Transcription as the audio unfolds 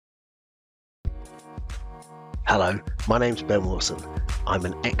Hello, my name's Ben Wilson. I'm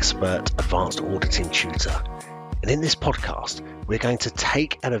an expert advanced auditing tutor. And in this podcast, we're going to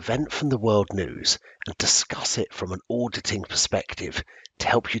take an event from the world news and discuss it from an auditing perspective to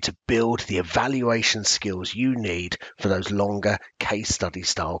help you to build the evaluation skills you need for those longer case study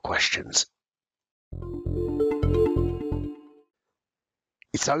style questions.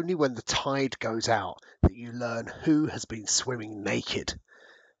 It's only when the tide goes out that you learn who has been swimming naked.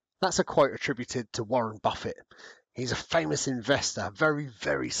 That's a quote attributed to Warren Buffett. He's a famous investor, very,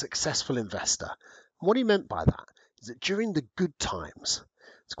 very successful investor. And what he meant by that is that during the good times,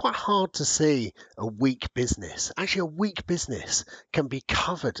 it's quite hard to see a weak business. Actually, a weak business can be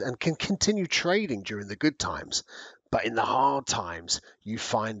covered and can continue trading during the good times. But in the hard times, you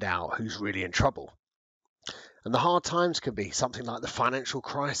find out who's really in trouble. And the hard times can be something like the financial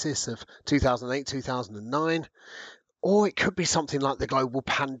crisis of 2008, 2009, or it could be something like the global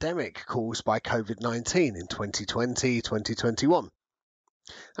pandemic caused by COVID-19 in 2020, 2021.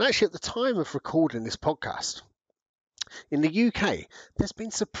 And actually, at the time of recording this podcast, in the UK, there's been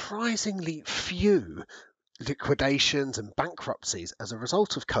surprisingly few liquidations and bankruptcies as a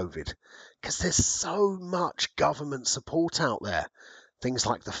result of COVID, because there's so much government support out there. Things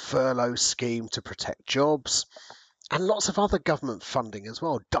like the furlough scheme to protect jobs, and lots of other government funding as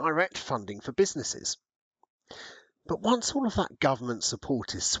well, direct funding for businesses. But once all of that government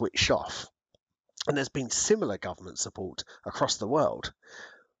support is switched off, and there's been similar government support across the world,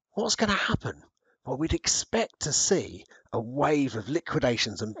 what's going to happen? Well, we'd expect to see a wave of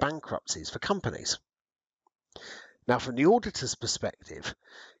liquidations and bankruptcies for companies. Now, from the auditor's perspective,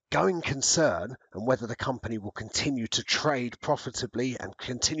 going concern and whether the company will continue to trade profitably and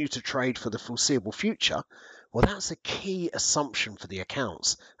continue to trade for the foreseeable future, well, that's a key assumption for the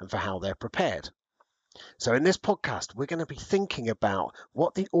accounts and for how they're prepared. So in this podcast, we're going to be thinking about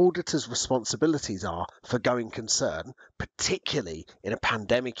what the auditor's responsibilities are for going concern, particularly in a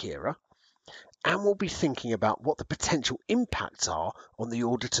pandemic era, and we'll be thinking about what the potential impacts are on the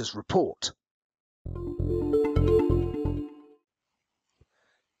auditor's report.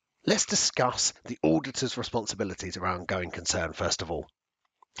 Let's discuss the auditor's responsibilities around going concern first of all.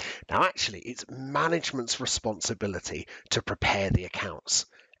 Now, actually, it's management's responsibility to prepare the accounts,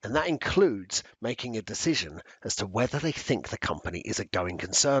 and that includes making a decision as to whether they think the company is a going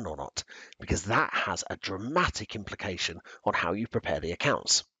concern or not, because that has a dramatic implication on how you prepare the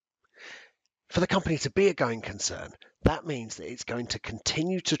accounts. For the company to be a going concern, that means that it's going to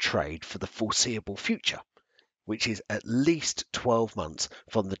continue to trade for the foreseeable future, which is at least 12 months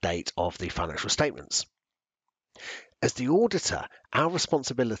from the date of the financial statements. As the auditor, our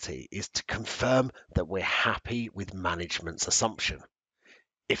responsibility is to confirm that we're happy with management's assumption.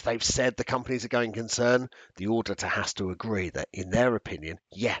 If they've said the company is a going concern, the auditor has to agree that, in their opinion,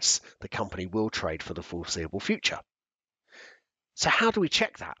 yes, the company will trade for the foreseeable future. So how do we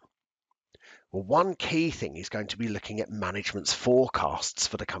check that? Well, one key thing is going to be looking at management's forecasts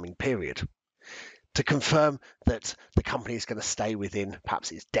for the coming period to confirm that the company is going to stay within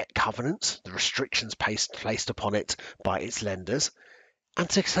perhaps its debt covenants, the restrictions placed upon it by its lenders, and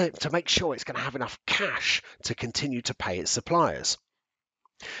to make sure it's going to have enough cash to continue to pay its suppliers.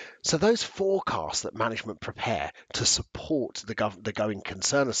 So those forecasts that management prepare to support the going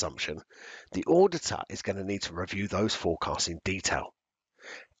concern assumption, the auditor is going to need to review those forecasts in detail.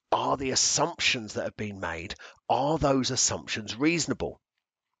 Are the assumptions that have been made, are those assumptions reasonable?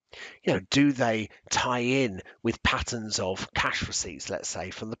 Do they tie in with patterns of cash receipts, let's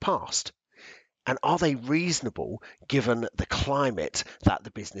say, from the past? And are they reasonable given the climate that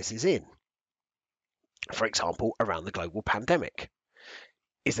the business is in? For example, around the global pandemic.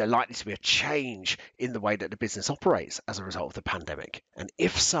 Is there likely to be a change in the way that the business operates as a result of the pandemic? And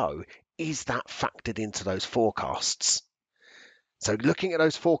if so, is that factored into those forecasts? So looking at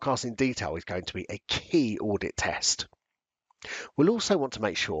those forecasts in detail is going to be a key audit test. We'll also want to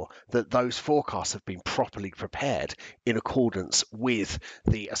make sure that those forecasts have been properly prepared in accordance with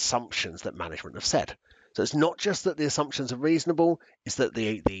the assumptions that management have said. So it's not just that the assumptions are reasonable, it's that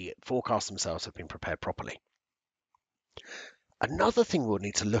the forecasts themselves have been prepared properly. Another thing we'll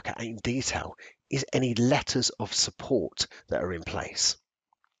need to look at in detail is any letters of support that are in place.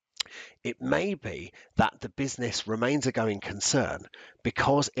 It may be that the business remains a going concern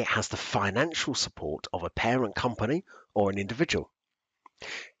because it has the financial support of a parent company or an individual.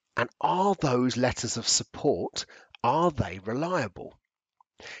 And are those letters of support, are they reliable?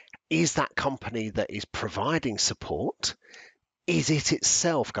 Is that company that is providing support, is it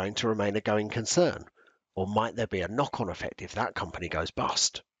itself going to remain a going concern? Or might there be a knock-on effect if that company goes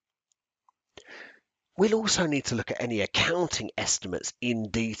bust? We'll also need to look at any accounting estimates in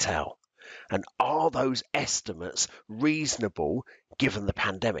detail. And are those estimates reasonable given the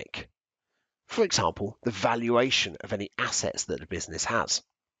pandemic? For example, the valuation of any assets that a business has.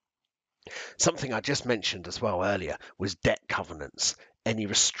 Something I just mentioned as well earlier was debt covenants, any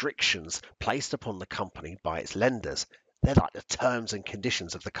restrictions placed upon the company by its lenders. They're like the terms and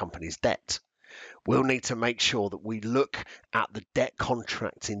conditions of the company's debt. We'll need to make sure that we look at the debt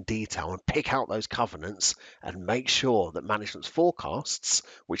contracts in detail and pick out those covenants and make sure that management's forecasts,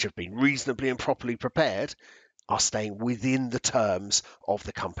 which have been reasonably and properly prepared, are staying within the terms of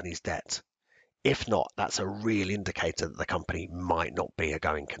the company's debt. If not, that's a real indicator that the company might not be a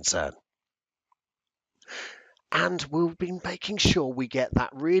going concern. And we'll be making sure we get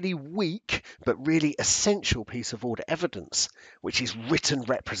that really weak but really essential piece of audit evidence, which is written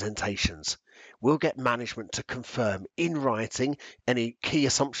representations. We'll get management to confirm in writing any key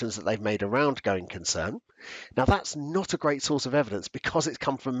assumptions that they've made around going concern. Now, that's not a great source of evidence because it's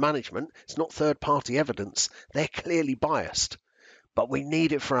come from management. It's not third-party evidence. They're clearly biased, but we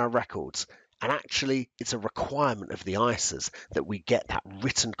need it for our records. And actually, it's a requirement of the ISAs that we get that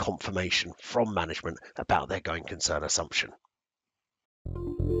written confirmation from management about their going concern assumption.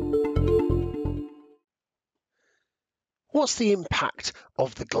 What's the impact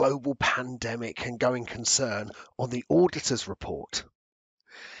of the global pandemic and going concern on the auditor's report?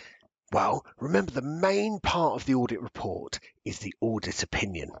 Well, remember the main part of the audit report is the audit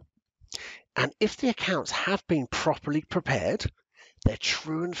opinion. And if the accounts have been properly prepared, they're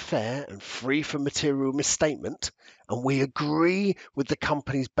true and fair and free from material misstatement, and we agree with the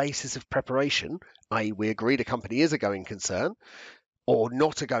company's basis of preparation, i.e. we agree the company is a going concern or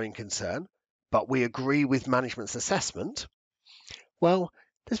not a going concern, but we agree with management's assessment, well,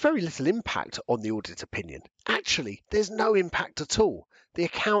 there's very little impact on the audit opinion. Actually, there's no impact at all. The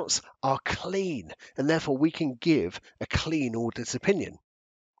accounts are clean, and therefore we can give a clean audit opinion.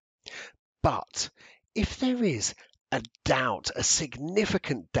 But if there is a doubt, a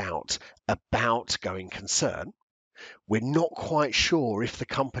significant doubt about going concern, we're not quite sure if the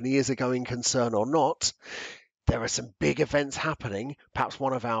company is a going concern or not, there are some big events happening, perhaps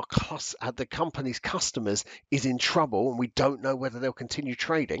one of the company's customers is in trouble and we don't know whether they'll continue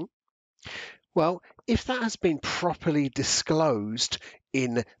trading, well, if that has been properly disclosed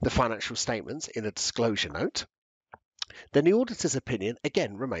in the financial statements in a disclosure note, then the auditor's opinion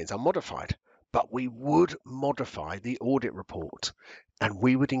again remains unmodified. But we would modify the audit report and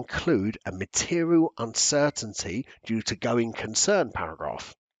we would include a material uncertainty due to going concern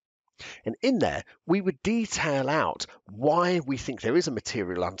paragraph. And in there, we would detail out why we think there is a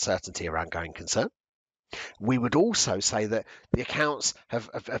material uncertainty around going concern. We would also say that the accounts have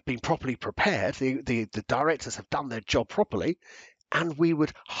been properly prepared, the directors have done their job properly, and we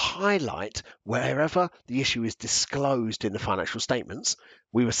would highlight wherever the issue is disclosed in the financial statements.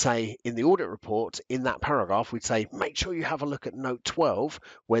 We would say in the audit report, in that paragraph, we'd say, make sure you have a look at note 12,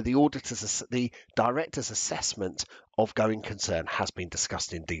 where the director's assessment of going concern has been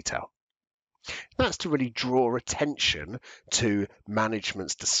discussed in detail. That's to really draw attention to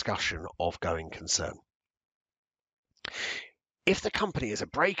management's discussion of going concern. If the company is a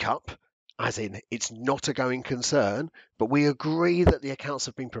breakup, as in it's not a going concern, but we agree that the accounts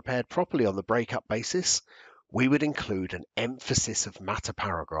have been prepared properly on the breakup basis, we would include an emphasis of matter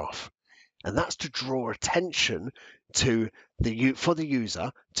paragraph. And that's to draw attention to for the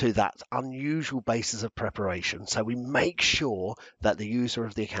user to that unusual basis of preparation. So we make sure that the user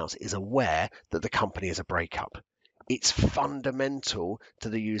of the accounts is aware that the company is a breakup. It's fundamental to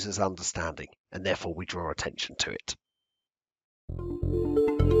the user's understanding, and therefore we draw attention to it.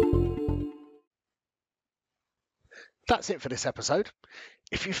 That's it for this episode.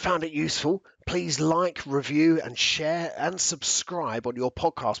 If you found it useful, please like, review, and share and subscribe on your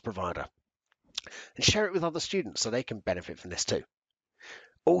podcast provider. And share it with other students so they can benefit from this too.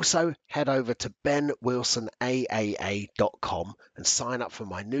 Also, head over to benwilsonaaa.com and sign up for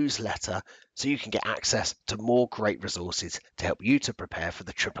my newsletter so you can get access to more great resources to help you to prepare for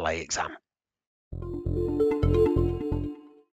the AAA exam.